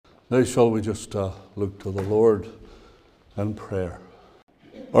Now shall we just look to the Lord in prayer.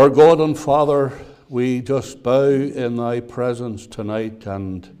 Our God and Father, we just bow in thy presence tonight,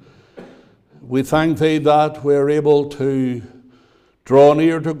 and we thank thee that we're able to draw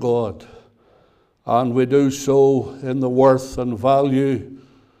near to God, and we do so in the worth and value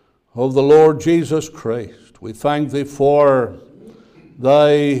of the Lord Jesus Christ. We thank thee for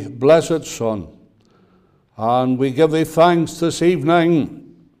thy blessed Son, and we give thee thanks this evening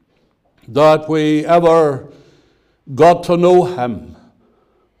that we ever got to know him.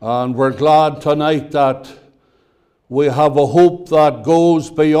 And we're glad tonight that we have a hope that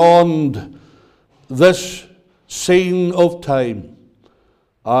goes beyond this scene of time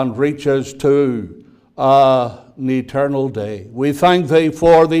and reaches to an eternal day. We thank thee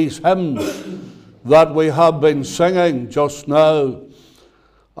for these hymns that we have been singing just now,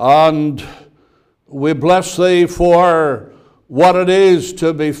 and we bless thee for what it is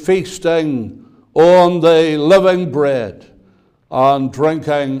to be feasting on the living bread and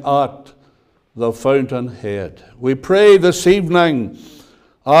drinking at the fountainhead. We pray this evening,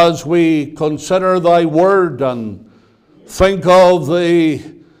 as we consider thy word and think of the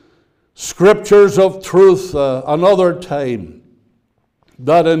scriptures of truth another time,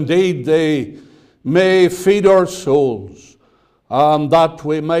 that indeed they may feed our souls, and that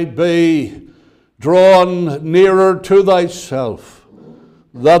we might be drawn nearer to thyself,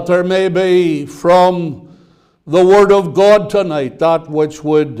 that there may be from the word of God tonight that which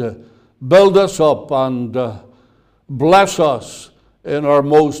would build us up and bless us in our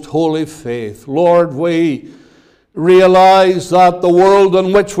most holy faith. Lord, we realize that the world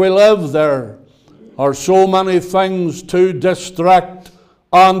in which we live, there are so many things to distract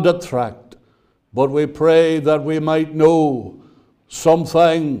and detract, but we pray that we might know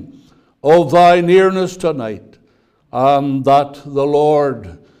something of thy nearness tonight, and that the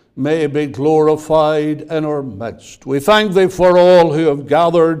Lord may be glorified in our midst. We thank thee for all who have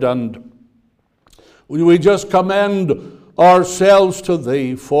gathered, and we just commend ourselves to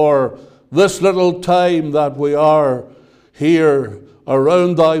thee for this little time that we are here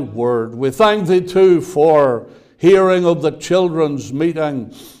around thy word. We thank thee too for hearing of the children's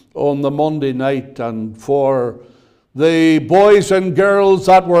meeting on the Monday night, and for the boys and girls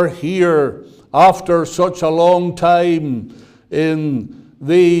that were here after such a long time in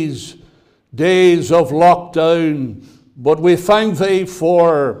these days of lockdown. But we thank thee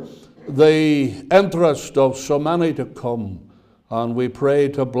for the interest of so many to come, and we pray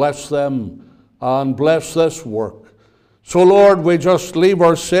to bless them and bless this work. So Lord, we just leave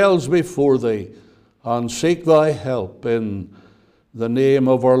ourselves before thee and seek thy help in the name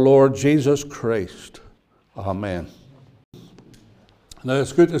of our Lord Jesus Christ. Amen. Now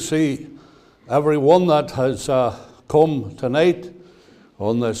it's good to see everyone that has come tonight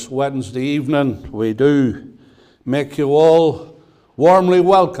on this Wednesday evening. We do make you all warmly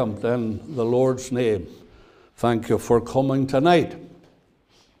welcomed in the Lord's name. Thank you for coming tonight.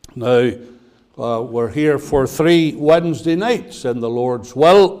 Now, we're here for 3 Wednesday nights in the Lord's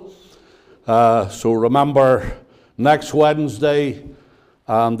will. So remember, next Wednesday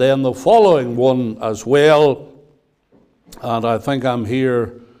and then the following one as well. And I think I'm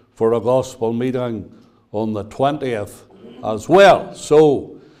here for a gospel meeting on the 20th as well.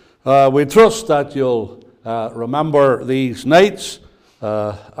 So we trust that you'll remember these nights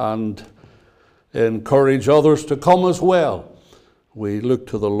and encourage others to come as well. We look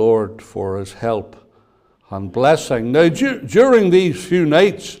to the Lord for his help and blessing. Now, during these few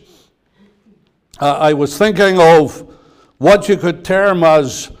nights, I was thinking of what you could term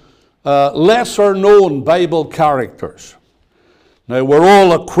as lesser known Bible characters. Now, we're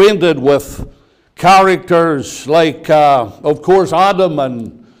all acquainted with characters like, of course, Adam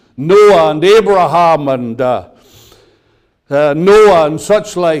and Noah and Abraham and Noah and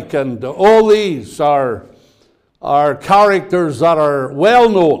such like, and all these are characters that are well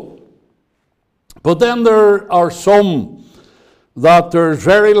known. But then there are some that there's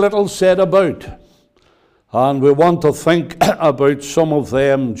very little said about, and we want to think about some of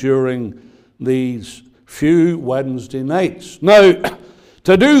them during these few Wednesday nights. Now,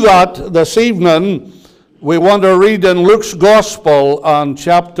 to do that this evening, we want to read in Luke's Gospel and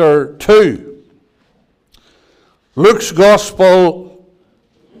chapter 2. Luke's Gospel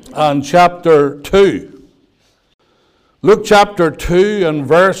and chapter 2. Luke chapter 2 and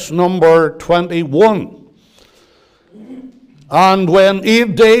verse number 21. And when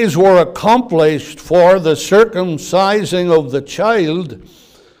 8 days were accomplished for the circumcising of the child,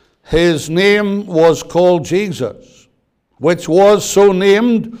 his name was called Jesus, which was so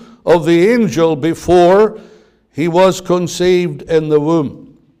named of the angel before he was conceived in the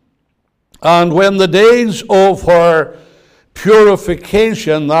womb. And when the days of her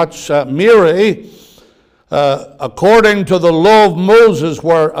purification, that's Mary, according to the law of Moses,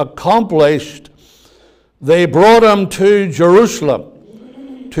 were accomplished, they brought him to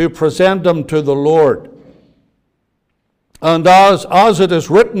Jerusalem to present him to the Lord. And as it is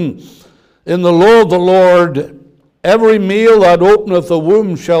written in the law of the Lord, every male that openeth the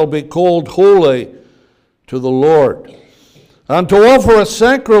womb shall be called holy to the Lord. And to offer a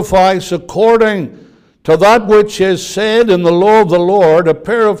sacrifice according to that which is said in the law of the Lord, a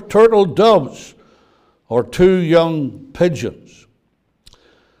pair of turtle doves or 2 young pigeons.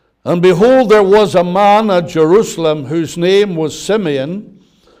 And behold, there was a man at Jerusalem whose name was Simeon,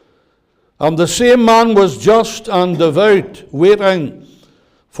 and the same man was just and devout, waiting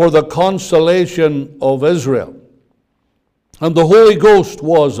for the consolation of Israel. And the Holy Ghost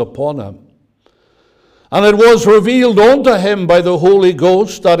was upon him. And it was revealed unto him by the Holy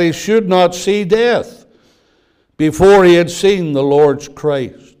Ghost that he should not see death before he had seen the Lord's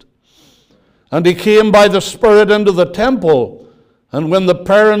Christ. And he came by the Spirit into the temple, and when the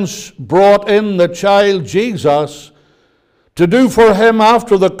parents brought in the child Jesus to do for him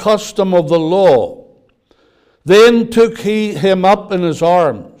after the custom of the law, then took he him up in his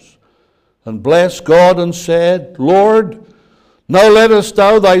arms, and blessed God, and said, Lord, now lettest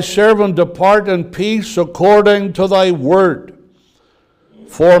thou thy servant depart in peace according to thy word.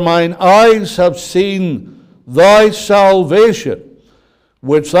 For mine eyes have seen thy salvation,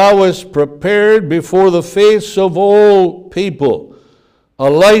 which thou hast prepared before the face of all people, a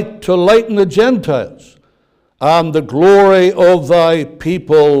light to lighten the Gentiles, and the glory of thy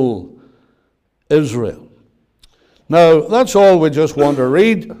people Israel. Now, that's all we just want to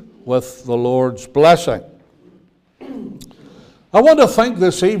read with the Lord's blessing. I want to think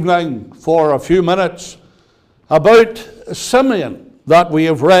this evening for a few minutes about Simeon that we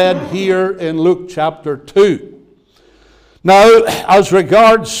have read here in Luke chapter 2. Now, as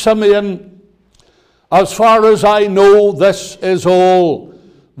regards Simeon, as far as I know, this is all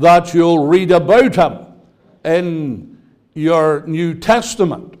that you'll read about him in your New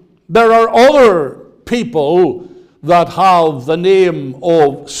Testament. There are other people that have the name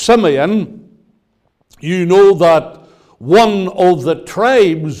of Simeon. You know that one of the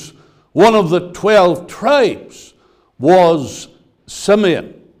tribes, one of the 12 tribes, was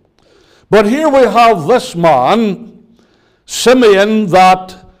Simeon. But here we have this man, Simeon,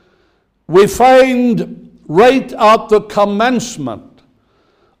 that we find right at the commencement,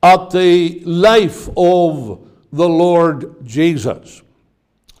 at the life of the Lord Jesus.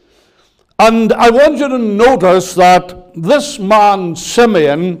 And I want you to notice that this man,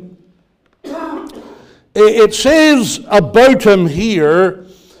 Simeon, it says about him here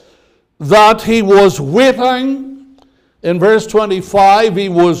that he was waiting, in verse 25, he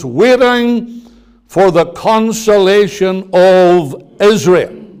was waiting for the consolation of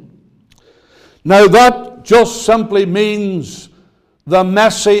Israel. Now that just simply means the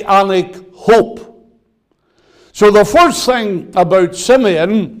messianic hope. So the first thing about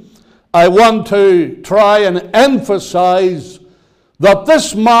Simeon, I want to try and emphasize that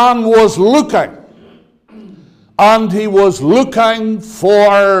this man was looking, and he was looking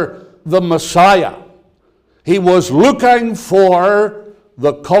for the Messiah. He was looking for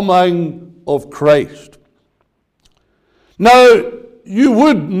the coming of Christ. Now, you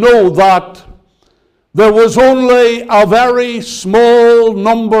would know that there was only a very small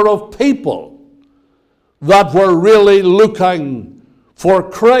number of people that were really looking for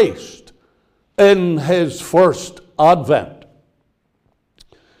Christ in his first advent.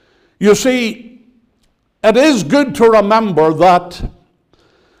 You see, it is good to remember that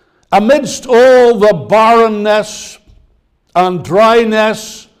amidst all the barrenness and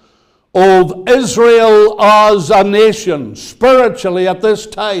dryness of Israel as a nation, spiritually at this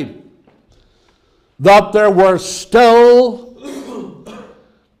time, that there were still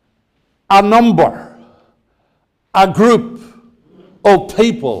a number, a group of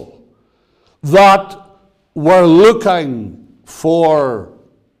people that were looking for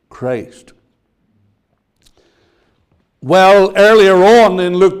Christ. Well, earlier on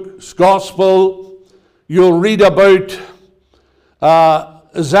in Luke's Gospel, you'll read about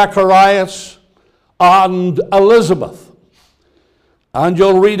Zacharias and Elizabeth. And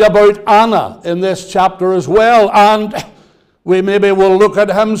you'll read about Anna in this chapter as well. And we maybe will look at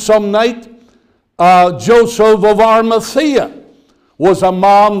him some night. Joseph of Arimathea was a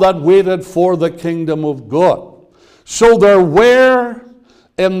man that waited for the kingdom of God. So there were,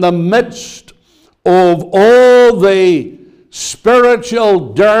 in the midst of all the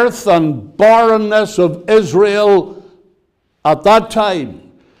spiritual dearth and barrenness of Israel at that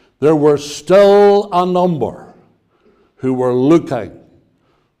time, there were still a number who were looking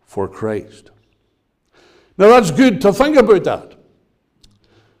for Christ. Now that's good to think about that.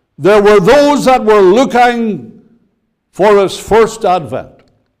 There were those that were looking for his first advent.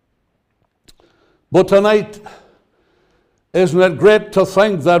 But tonight, isn't it great to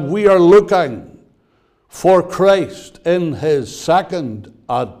think that we are looking for Christ in his second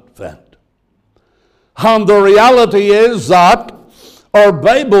advent? And the reality is that our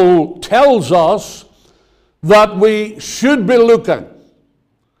Bible tells us that we should be looking.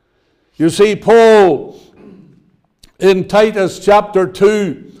 You see, Paul in Titus chapter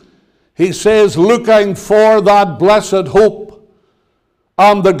 2, he says, looking for that blessed hope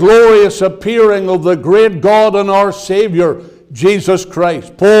and the glorious appearing of the great God and our Savior, Jesus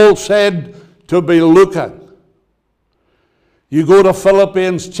Christ. Paul said to be looking. You go to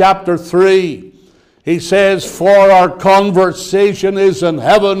Philippians chapter 3, he says, for our conversation is in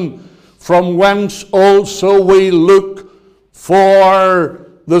heaven, from whence also we look for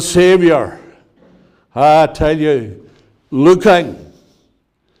the Savior. I tell you, looking.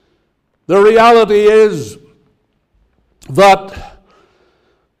 The reality is that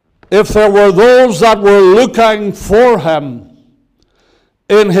if there were those that were looking for him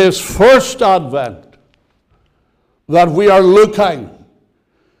in his first advent, that we are looking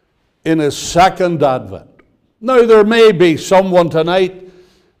in his second advent. Now, there may be someone tonight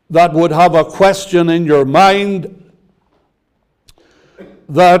that would have a question in your mind,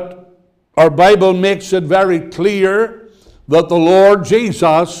 that our Bible makes it very clear that the Lord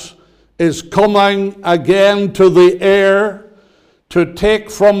Jesus is coming again to the air to take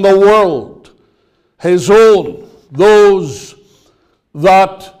from the world his own, those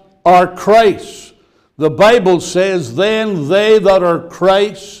that are Christ. The Bible says, then they that are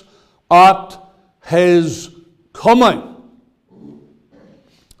Christ at his coming.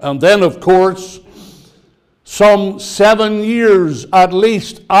 And then, of course, some 7 years at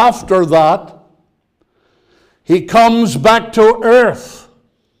least after that, he comes back to earth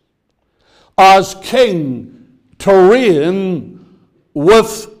as king to reign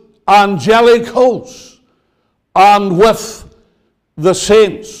with angelic hosts and with the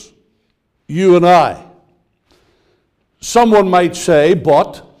saints, you and I. Someone might say,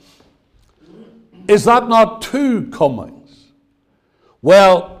 but is that not two comings?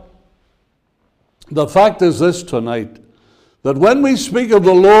 Well, the fact is this tonight, that when we speak of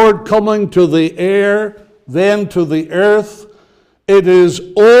the Lord coming to the air, then to the earth, it is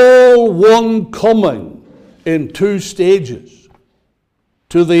all one coming in two stages.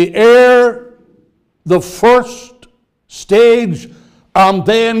 To the air, the first stage, and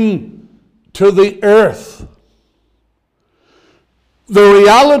then to the earth. The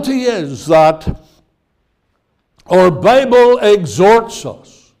reality is that our Bible exhorts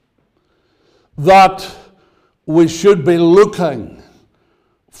us that we should be looking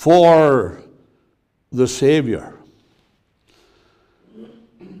for the Savior.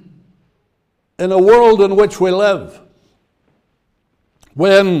 In a world in which we live,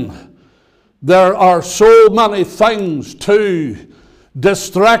 when there are so many things to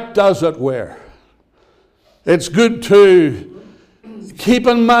distract, as it were, it's good to keep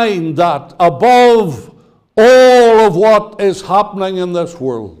in mind that above all of what is happening in this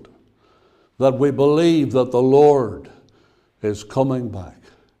world, that we believe that the Lord is coming back.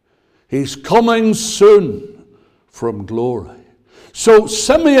 He's coming soon from glory. So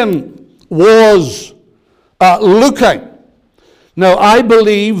Simeon was looking. Now, I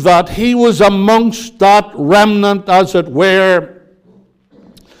believe that he was amongst that remnant, as it were,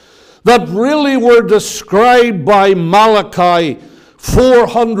 that really were described by Malachi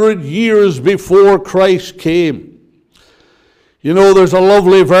 400 years before Christ came. You know, there's a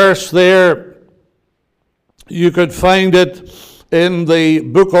lovely verse there. You could find it in the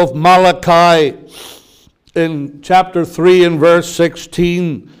book of Malachi in chapter 3 and verse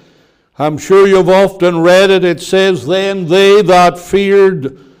 16. I'm sure you've often read it. It says, then they that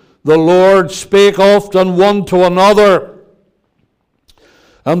feared the Lord spake often one to another,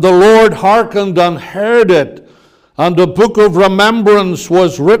 and the Lord hearkened and heard it, and a book of remembrance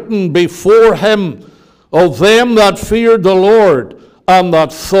was written before him of them that feared the Lord, and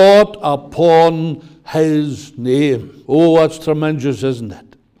that thought upon his name. Oh, that's tremendous, isn't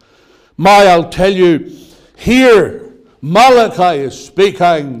it? I'll tell you, here Malachi is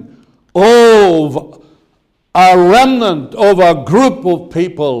speaking of a remnant, of a group of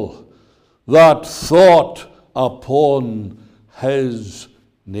people that thought upon his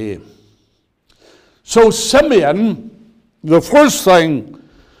name. So Simeon, the first thing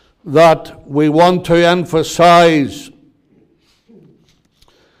that we want to emphasize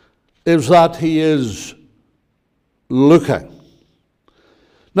is that he is looking.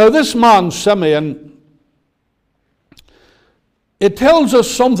 Now this man, Simeon, it tells us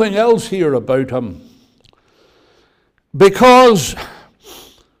something else here about him. Because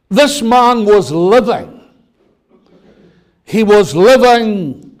this man was living. He was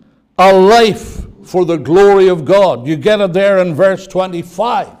living a life for the glory of God. You get it there in verse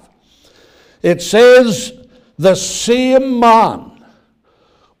 25. It says, the same man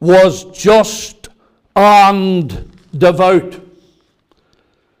was just and devout.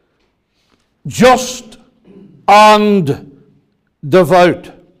 Just and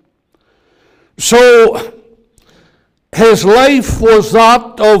devout. So, his life was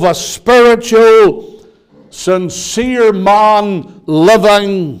that of a spiritual, sincere man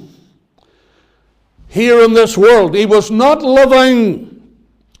living here in this world. He was not living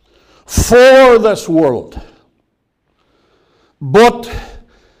for this world, but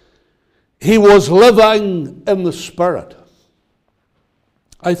he was living in the Spirit.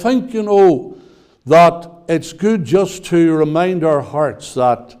 I think, that it's good just to remind our hearts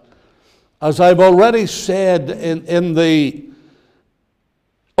that, as I've already said, in the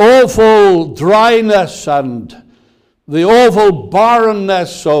awful dryness and the awful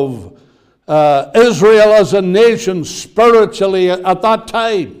barrenness of Israel as a nation spiritually at that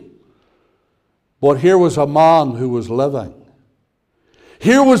time, but here was a man who was living.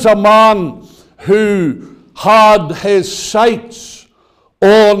 Here was a man who had his sights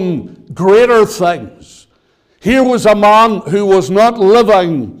on greater things. Here was a man who was not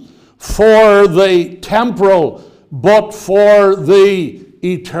living for the temporal, but for the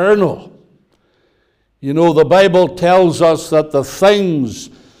eternal. The Bible tells us that the things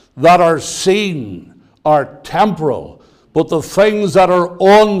that are seen are temporal, but the things that are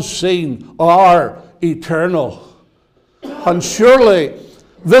unseen are eternal. And surely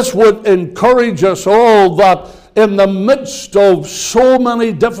this would encourage us all that in the midst of so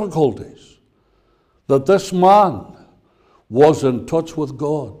many difficulties, that this man was in touch with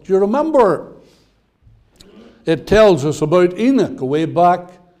God. Do you remember? It tells us about Enoch way back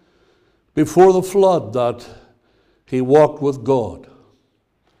before the flood that he walked with God.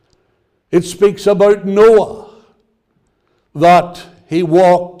 It speaks about Noah, that he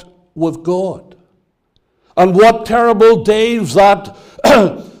walked with God. And what terrible days that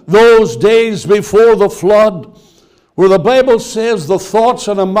those days before the flood, where the Bible says the thoughts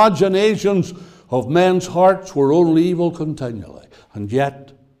and imaginations of men's hearts were only evil continually. And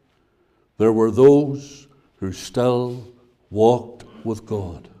yet, there were those who still walked with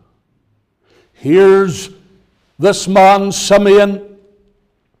God. Here's this man, Simeon,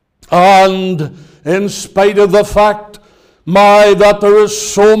 and in spite of the fact, that there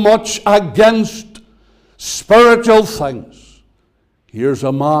is so much against spiritual things, here's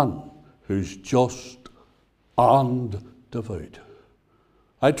a man who's just and devout.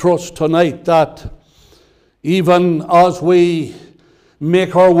 I trust tonight that even as we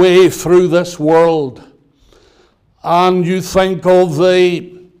make our way through this world, and you think of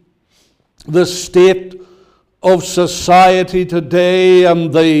the state of society today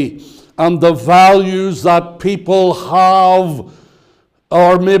and the values that people have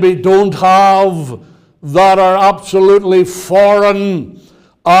or maybe don't have that are absolutely foreign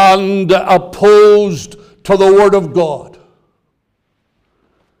and opposed to the Word of God.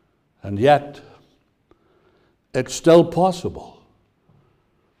 And yet, it's still possible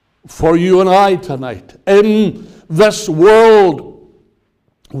for you and I tonight, in this world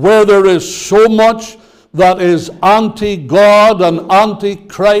where there is so much that is anti-God and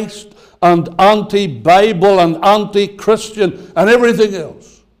anti-Christ and anti-Bible and anti-Christian and everything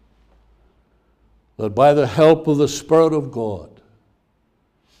else, that by the help of the Spirit of God,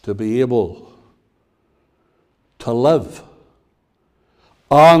 to be able to live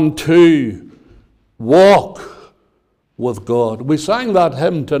and to walk with God. We sang that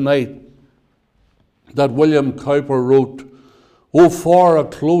hymn tonight that William Cowper wrote, "Oh, for a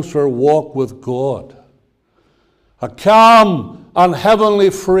closer walk with God, a calm and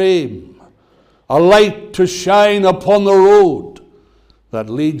heavenly frame, a light to shine upon the road that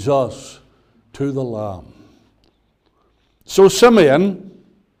leads us to the Lamb." So Simeon,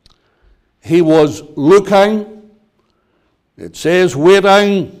 he was looking, it says,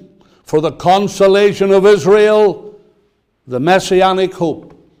 waiting for the consolation of Israel, the messianic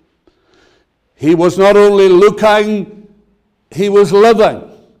hope. He was not only looking, he was living.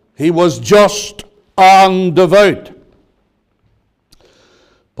 He was just and devout.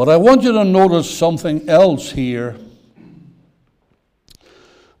 But I want you to notice something else here,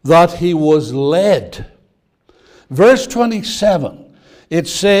 that he was led. Verse 27, it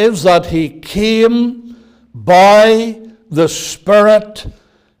says that he came by the Spirit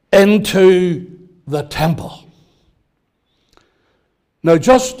into the temple. Now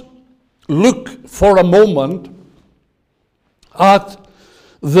just look for a moment at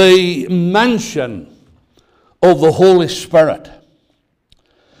the mention of the Holy Spirit.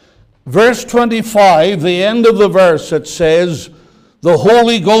 Verse 25, the end of the verse, it says, the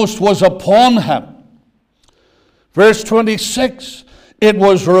Holy Ghost was upon him. Verse 26, it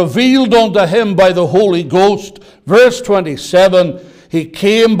was revealed unto him by the Holy Ghost. Verse 27, he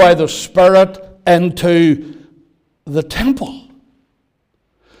came by the Spirit into the temple.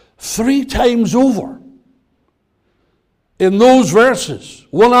 3 times over in those verses,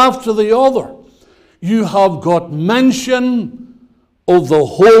 one after the other, you have got mention of the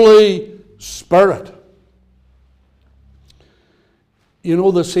Holy Spirit. You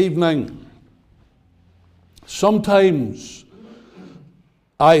know, this evening, sometimes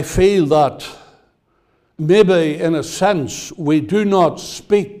I feel that maybe in a sense we do not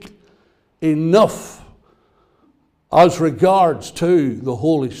speak enough as regards to the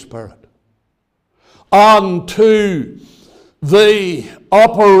Holy Spirit and to the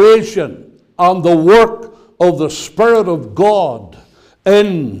operation and the work of the Spirit of God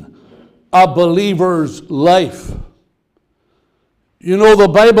in a believer's life. You know, the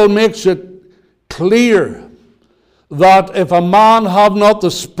Bible makes it clear that if a man have not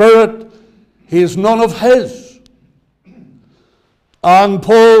the Spirit, he is none of his. And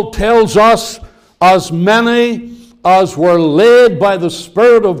Paul tells us, as many as were led by the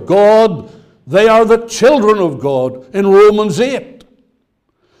Spirit of God, they are the children of God, in Romans 8.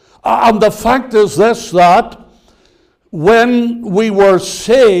 And the fact is this, that when we were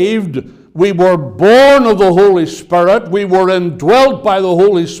saved, we were born of the Holy Spirit, we were indwelt by the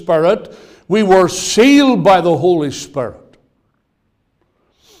Holy Spirit, we were sealed by the Holy Spirit.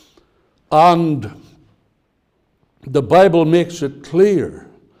 And the Bible makes it clear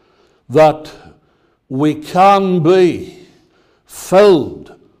that we can be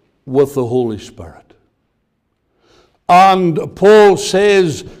filled with the Holy Spirit. And Paul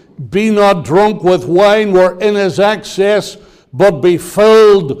says, be not drunk with wine wherein is excess, but be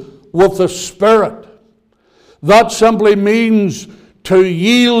filled with the Spirit. That simply means to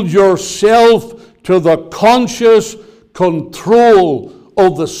yield yourself to the conscious control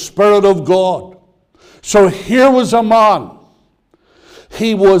of the Spirit of God. So here was a man.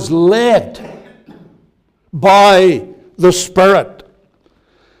 He was led by the Spirit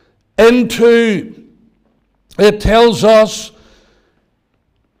into, it tells us,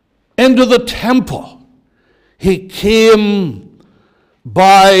 into the temple. He came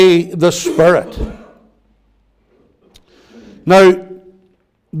by the Spirit. Now,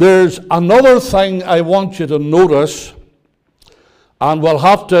 there's another thing I want you to notice, and we'll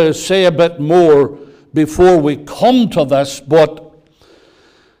have to say a bit more before we come to this, but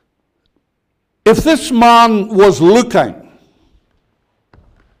if this man was looking,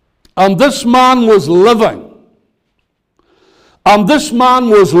 and this man was living, and this man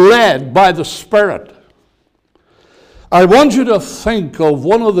was led by the Spirit, I want you to think of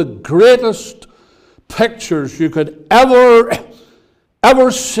one of the greatest pictures you could ever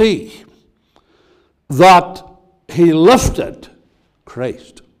see, that he lifted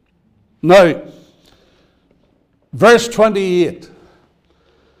Christ. Now, verse 28,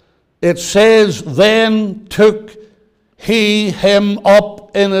 it says, then took he him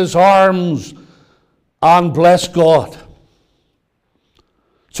up in his arms and blessed God.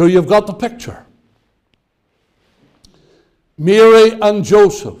 So you've got the picture. Mary and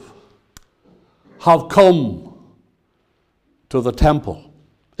Joseph have come to the temple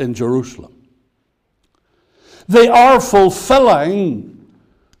in Jerusalem. They are fulfilling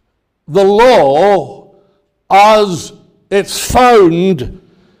the law as it's found,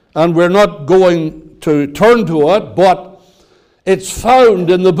 and we're not going to turn to it, but it's found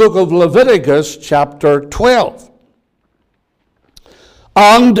in the book of Leviticus chapter 12.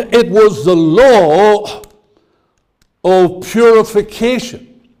 And it was the law of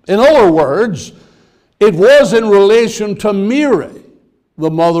purification. In other words, it was in relation to Mary,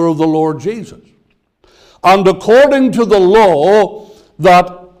 the mother of the Lord Jesus. And according to the law,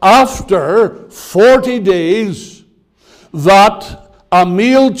 that after 40 days, that a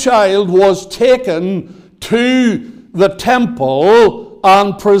male child was taken to the temple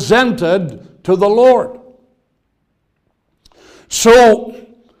and presented to the Lord. So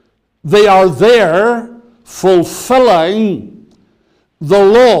they are there fulfilling the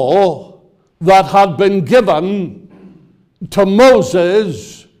law that had been given to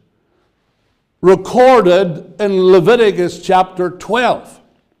Moses recorded in Leviticus chapter 12.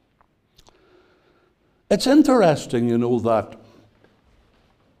 It's interesting, you know, that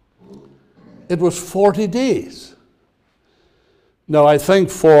it was 40 days. Now, I think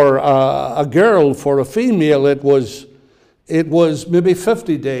for a girl, for a female, it was maybe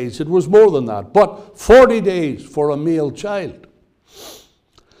 50 days. It was more than that. But 40 days for a male child.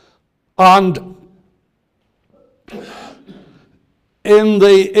 And in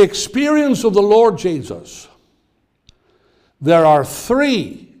the experience of the Lord Jesus, there are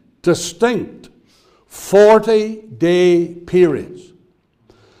 3 distinct 40-day periods.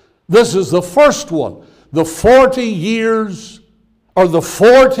 This is the first one. The 40 years, or the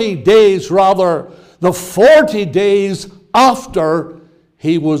 40 days rather, the 40 days after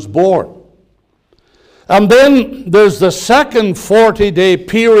he was born. And then there's the second 40-day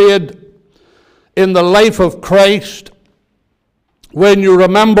period in the life of Christ, when you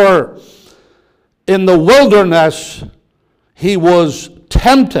remember in the wilderness he was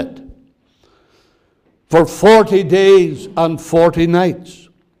tempted for 40 days and 40 nights.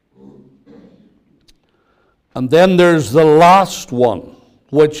 And then there's the last one,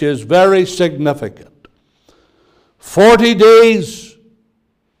 which is very significant. 40 days,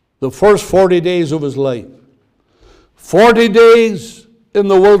 the first 40 days of his life. 40 days in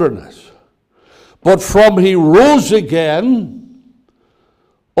the wilderness. But from he rose again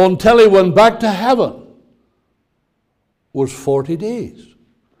until he went back to heaven was 40 days.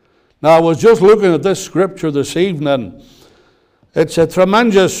 Now, I was just looking at this scripture this evening. It's a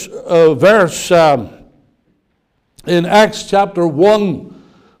tremendous verse in Acts chapter 1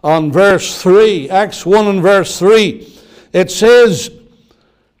 and verse 3. Acts 1 and verse 3. It says,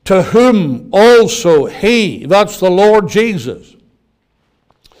 to whom also he, that's the Lord Jesus,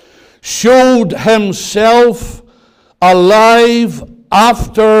 showed himself alive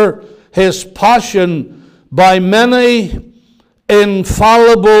after his passion by many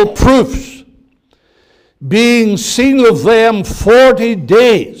infallible proofs, being seen of them 40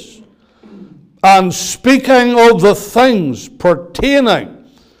 days, and speaking of the things pertaining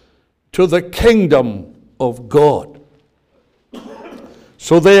to the kingdom of God.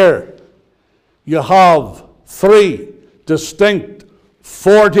 So there you have 3 distinct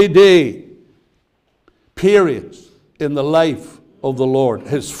 40-day periods in the life of the Lord.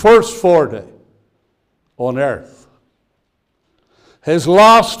 His first 40 on earth. His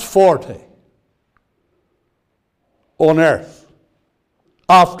last 40 on earth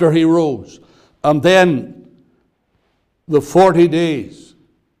after he rose. And then the 40 days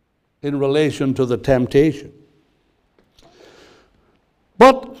in relation to the temptation.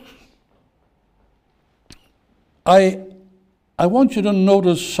 But I want you to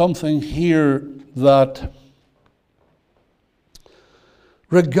notice something here that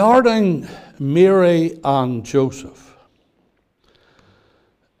regarding Mary and Joseph,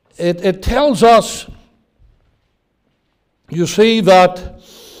 it tells us, you see, that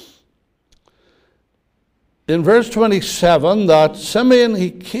in verse 27, that Simeon,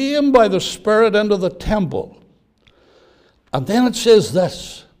 he came by the Spirit into the temple. And then it says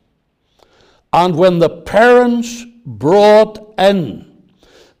this, and when the parents brought in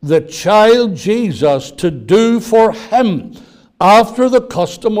the child Jesus to do for him after the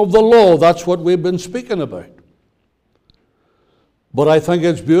custom of the law. That's what we've been speaking about. But I think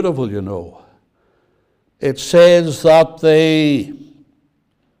it's beautiful, you know. It says that they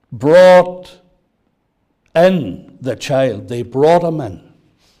brought in the child. They brought him in.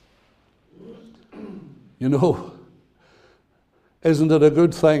 You know, isn't it a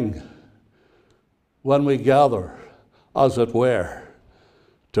good thing when we gather, as it were,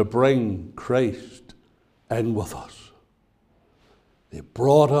 to bring Christ in with us? They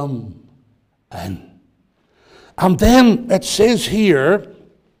brought him in. And then it says here,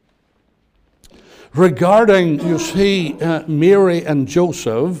 regarding, you see, Mary and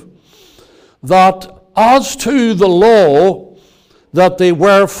Joseph, that as to the law that they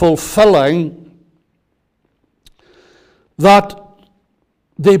were fulfilling, that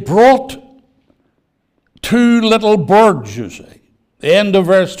they brought 2 little birds, you see. The end of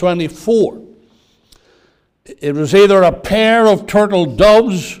verse 24. It was either a pair of turtle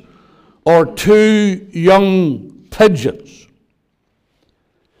doves or 2 young pigeons.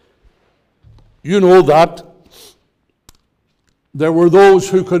 You know that there were those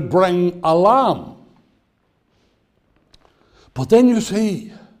who could bring a lamb. But then you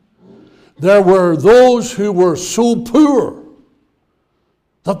see, there were those who were so poor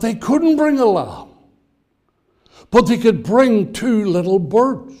that they couldn't bring a lamb, but they could bring 2 little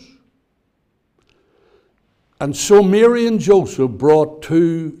birds. And so Mary and Joseph brought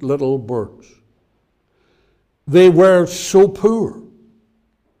 2 little birds. They were so poor.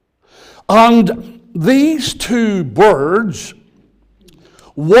 And these two birds,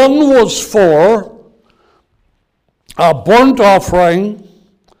 one was for a burnt offering,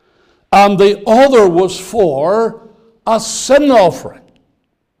 and the other was for a sin offering.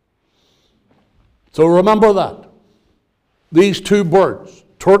 So remember that. These two birds,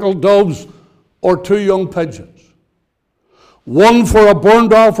 turtle doves or two young pigeons. One for a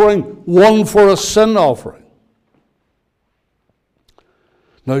burnt offering, one for a sin offering.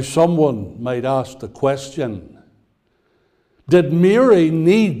 Now someone might ask the question, did Mary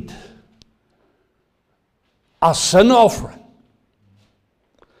need a sin offering?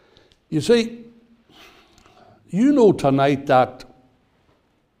 You see, you know tonight that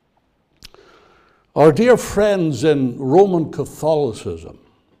our dear friends in Roman Catholicism,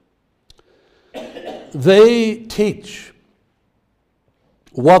 they teach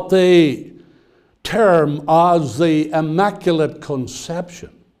what they term as the Immaculate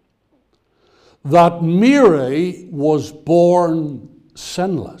Conception, that Mary was born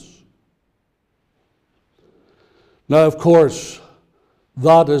sinless. Now, of course,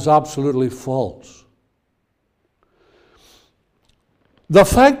 that is absolutely false. The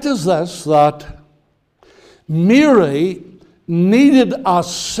fact is this, that Mary needed a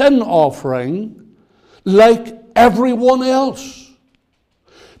sin offering like everyone else,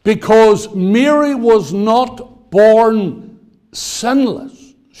 because Mary was not born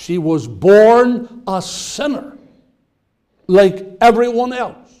sinless. She was born a sinner like everyone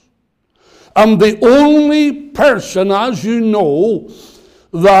else. And the only person, as you know,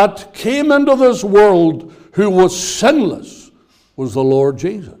 that came into this world who was sinless was the Lord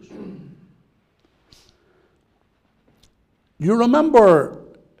Jesus. You remember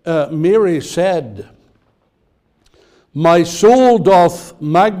Mary said, "My soul doth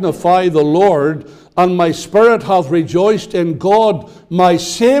magnify the Lord, and my spirit hath rejoiced in God my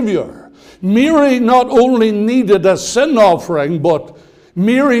Saviour." Mary not only needed a sin offering, but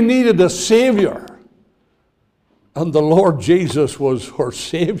Mary needed a Saviour. And the Lord Jesus was her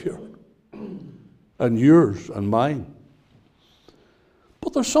Saviour, and yours and mine.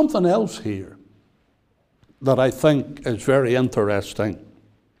 But there's something else here that I think is very interesting.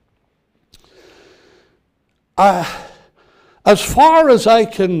 As far as I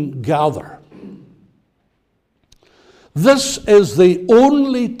can gather, this is the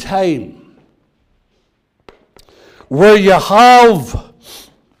only time where you have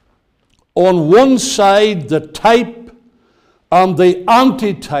on one side the type and the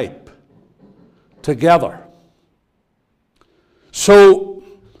antitype together. So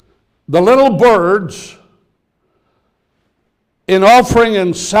the little birds in offering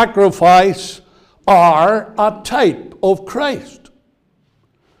and sacrifice are a type of Christ.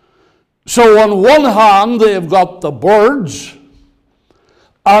 So on one hand they've got the birds,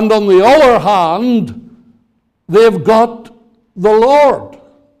 and on the other hand they've got the Lord,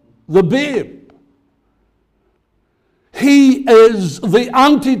 the babe. He is the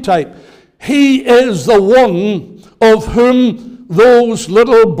antitype. He is the one of whom those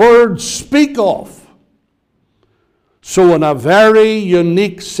little birds speak of. So in a very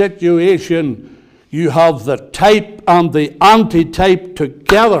unique situation, you have the type and the antitype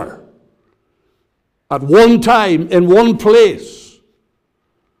together at one time, in one place,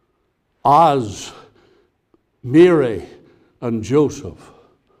 as Mary and Joseph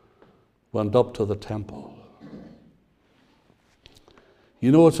went up to the temple.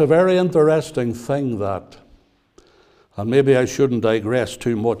 You know, it's a very interesting thing that, and maybe I shouldn't digress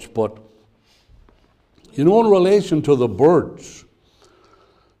too much, but you know, in relation to the birds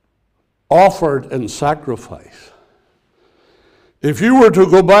offered in sacrifice, if you were to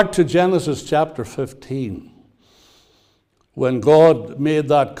go back to Genesis chapter 15, when God made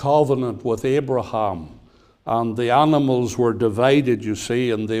that covenant with Abraham, and the animals were divided, you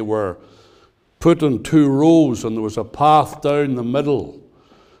see, and they were put in two rows, and there was a path down the middle.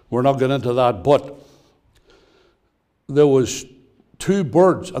 We're not getting into that, but there was two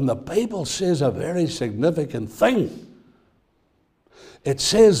birds, and the Bible says a very significant thing. It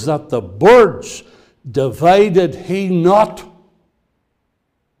says that the birds divided he not.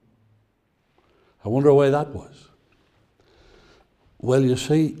 I wonder why that was. Well, you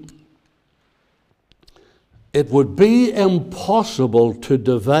see, it would be impossible to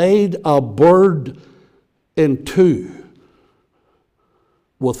divide a bird in two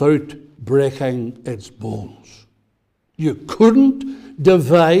without breaking its bones. You couldn't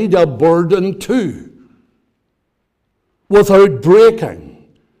divide a bird in two without breaking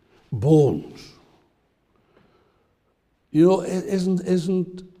bones. You know,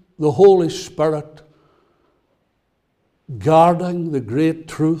 isn't the Holy Spirit guarding the great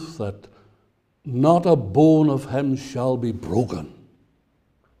truth that not a bone of him shall be broken.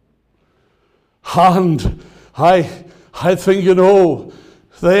 And I think,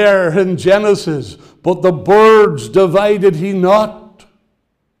 there in Genesis, but the birds divided he not.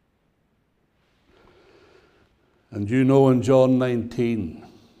 And in John 19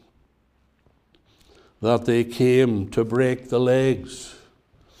 that they came to break the legs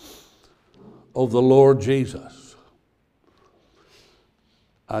of the Lord Jesus.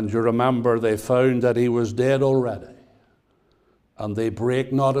 And you remember they found that he was dead already, and they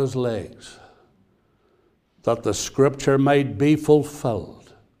brake not his legs, that the scripture might be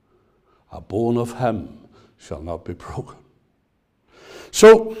fulfilled, a bone of him shall not be broken.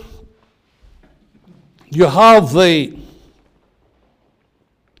 So you have the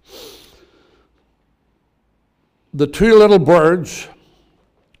two little birds.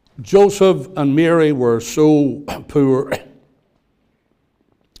 Joseph and Mary were so poor.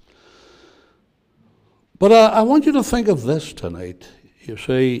 But I want you to think of this tonight. You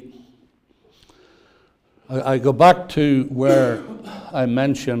see, I go back to where I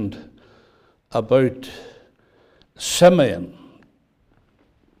mentioned about Simeon.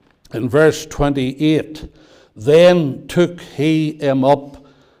 In verse 28, then took he him up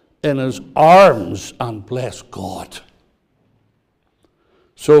in his arms and blessed God.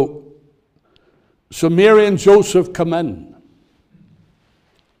 So Mary and Joseph come in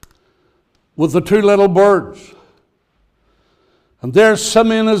with the two little birds. And there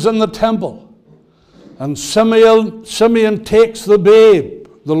Simeon is in the temple. And Simeon takes the babe,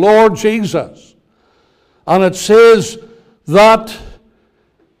 the Lord Jesus. And it says that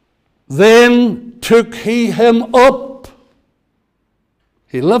then took he him up.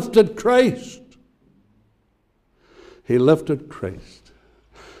 He lifted Christ. He lifted Christ.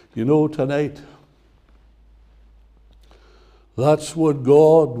 Tonight, that's what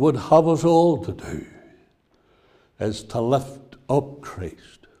God would have us all to do, is to lift up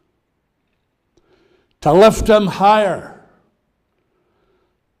Christ. To lift him higher.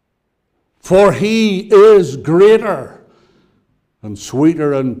 For he is greater and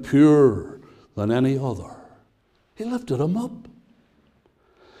sweeter and purer than any other. He lifted him up.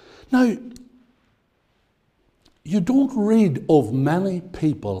 Now, you don't read of many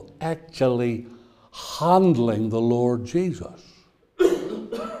people actually handling the Lord Jesus.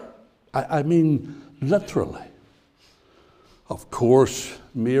 I mean, literally. Of course,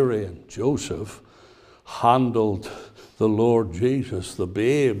 Mary and Joseph handled the Lord Jesus, the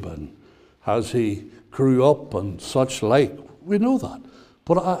babe, and as he grew up and such like. We know that.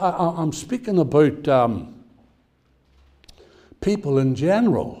 But I'm speaking about people in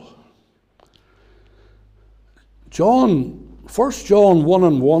general. 1 John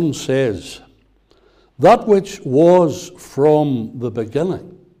 1:1 says, that which was from the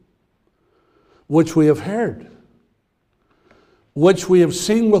beginning, which we have heard, which we have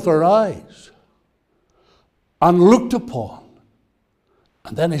seen with our eyes, and looked upon.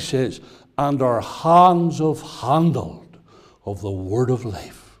 And then he says, and our hands have handled of the word of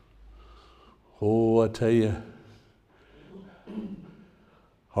life. Oh, I tell you,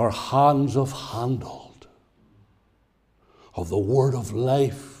 our hands have handled of the word of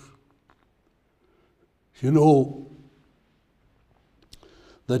life.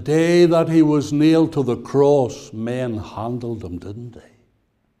 The day that he was nailed to the cross, men handled him, didn't they?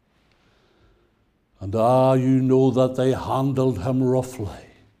 And that they handled him roughly.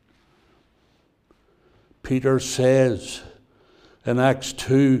 Peter says in Acts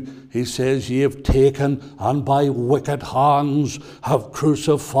 2, he says, ye have taken and by wicked hands have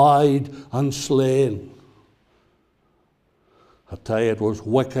crucified and slain. I tell you, it was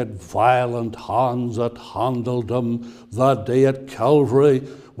wicked, violent hands that handled him that day at Calvary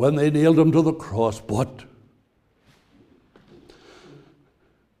when they nailed him to the cross. But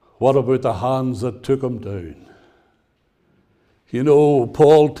what about the hands that took him down?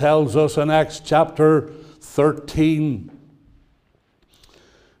 Paul tells us in Acts chapter 13,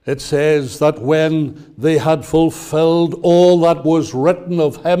 it says that when they had fulfilled all that was written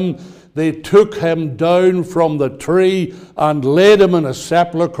of him, they took him down from the tree and laid him in a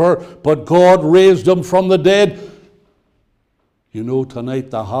sepulchre, but God raised him from the dead.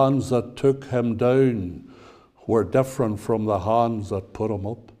 Tonight the hands that took him down were different from the hands that put him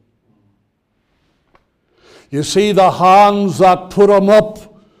up. You see, the hands that put him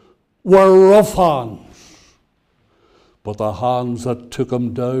up were rough hands, but the hands that took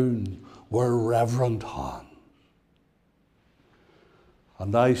him down were reverent hands.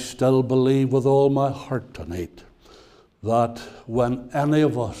 And I still believe with all my heart tonight that when any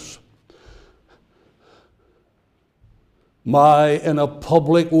of us in a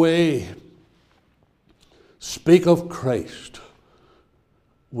public way, speak of Christ,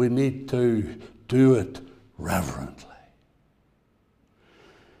 we need to do it reverently.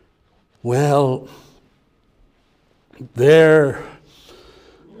 Well, there,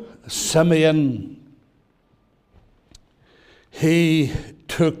 Simeon, he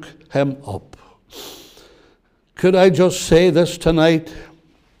took him up. Could I just say this tonight?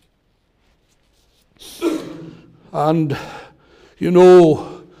 And,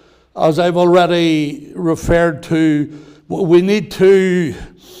 as I've already referred to, we need to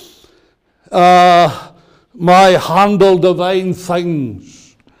handle divine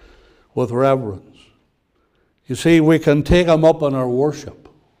things with reverence. You see, we can take him up in our worship.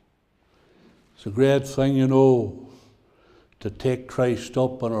 It's a great thing, to take Christ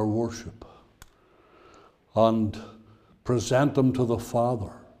up in our worship and present him to the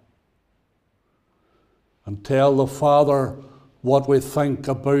Father and tell the Father what we think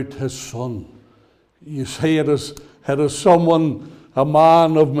about his Son. You see, it is someone, a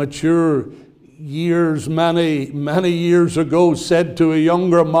man of mature years, many years ago, said to a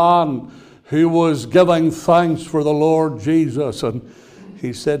younger man who was giving thanks for the Lord Jesus, and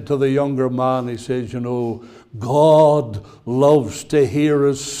he said to the younger man, he says, God loves to hear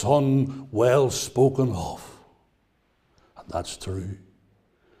his Son well spoken of. And that's true.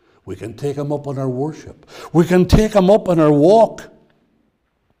 We can take him up in our worship. We can take him up in our walk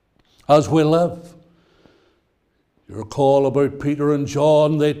as we live. You recall about Peter and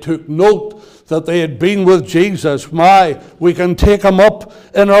John, they took note that they had been with Jesus. We can take him up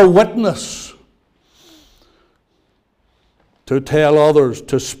in our witness to tell others,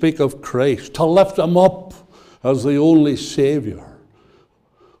 to speak of Christ, to lift him up as the only Savior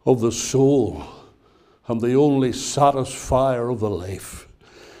of the soul and the only satisfier of the life.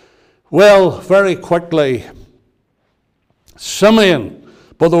 Well, very quickly, Simeon,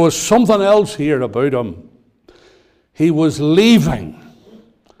 but there was something else here about him. He was leaving.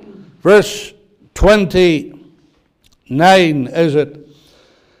 Verse 29, is it?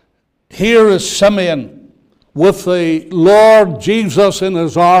 Here is Simeon with the Lord Jesus in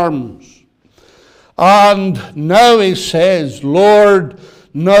his arms. And now he says, Lord,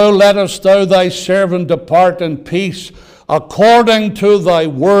 now lettest thou thy servant depart in peace, according to thy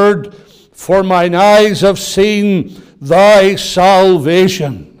word, for mine eyes have seen thy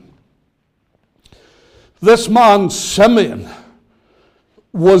salvation. This man, Simeon,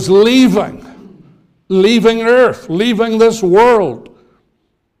 was leaving earth, leaving this world.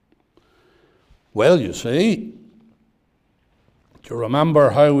 Well, you see, do you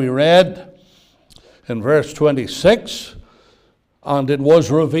remember how we read in verse 26? And it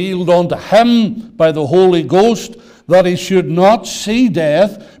was revealed unto him by the Holy Ghost that he should not see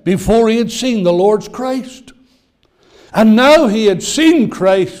death before he had seen the Lord's Christ. And now he had seen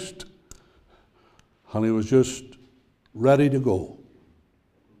Christ, and he was just ready to go.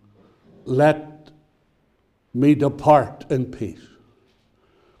 Let me depart in peace.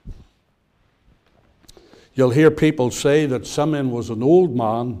 You'll hear people say that Simeon was an old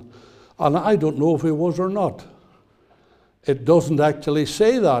man, and I don't know if he was or not. It doesn't actually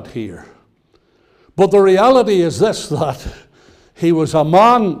say that here. But the reality is this, that he was a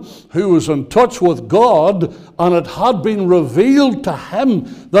man who was in touch with God, and it had been revealed to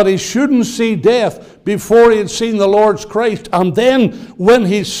him that he shouldn't see death before he had seen the Lord's Christ. And then when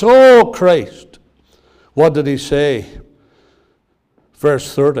he saw Christ, what did he say?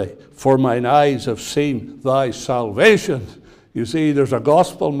 Verse 30, for mine eyes have seen thy salvation. You see, there's a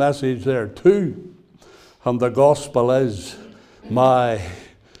gospel message there too. And the gospel is,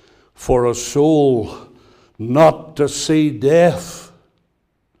 for a soul not to see death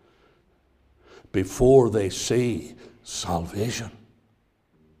before they see salvation.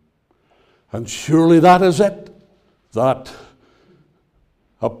 And surely that is it, that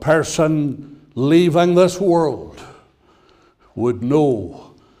a person leaving this world would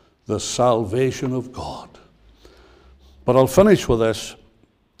know the salvation of God. But I'll finish with this.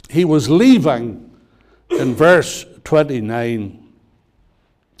 He was leaving in verse 29,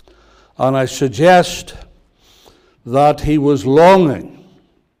 and I suggest that he was longing.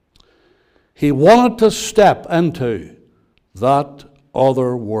 He wanted to step into that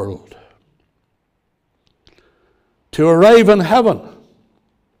other world, to arrive in heaven.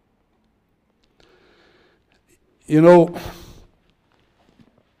 You know,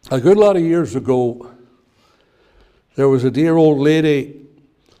 a good lot of years ago, there was a dear old lady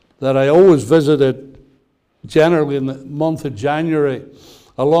that I always visited, generally in the month of January,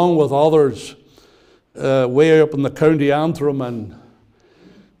 along with others, way up in the County Antrim, and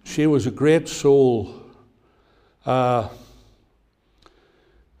she was a great soul.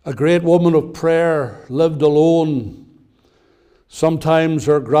 a great woman of prayer, lived alone. Sometimes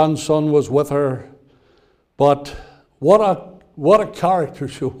her grandson was with her, but what a character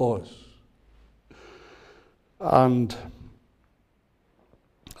she was. And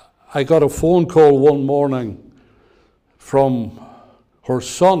I got a phone call one morning from her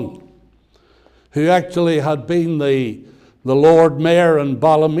son, who actually had been the Lord Mayor in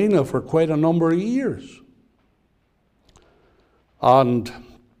Ballymena for quite a number of years. And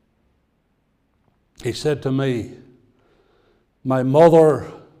he said to me, "My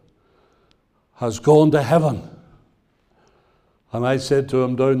mother has gone to heaven." And I said to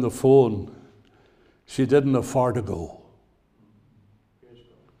him down the phone, "She didn't have far to go,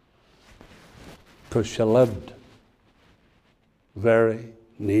 because she lived very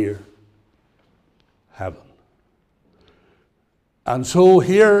near heaven." And so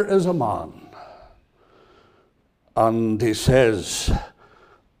here is a man, and he says,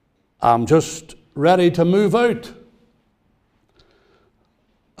 "I'm just ready to move out."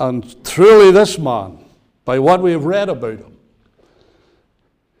 And truly this man, by what we have read about him,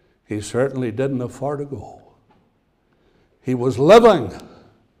 he certainly didn't have far to go. He was living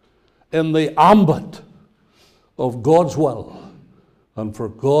in the ambit of God's will and for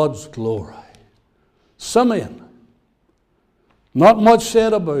God's glory. Simeon, not much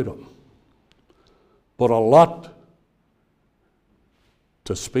said about him, but a lot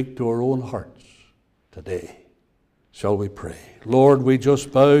to speak to our own hearts today. Shall we pray? Lord, we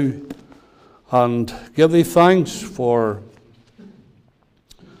just bow and give thee thanks for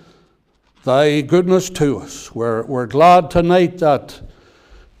thy goodness to us. We're glad tonight that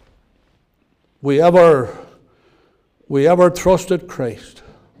we ever trusted Christ.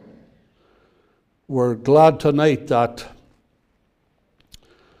 We're glad tonight that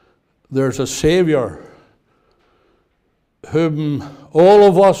there's a Savior whom all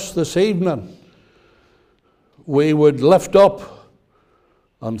of us this evening we would lift up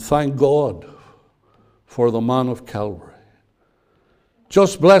and thank God for the man of Calvary.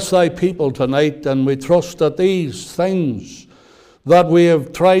 Just bless thy people tonight, and we trust that these things that we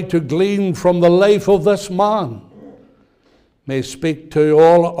have tried to glean from the life of this man may speak to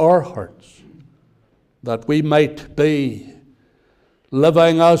all our hearts, that we might be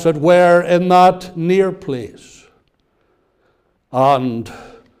living, as it were, in that near place and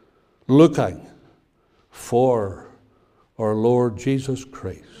looking for our Lord Jesus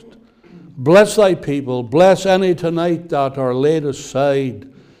Christ. Bless thy people. Bless any tonight that are laid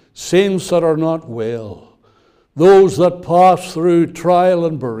aside, saints that are not well, those that pass through trial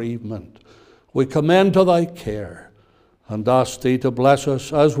and bereavement. We commend to thy care and ask thee to bless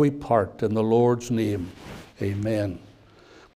us as we part in the Lord's name. Amen.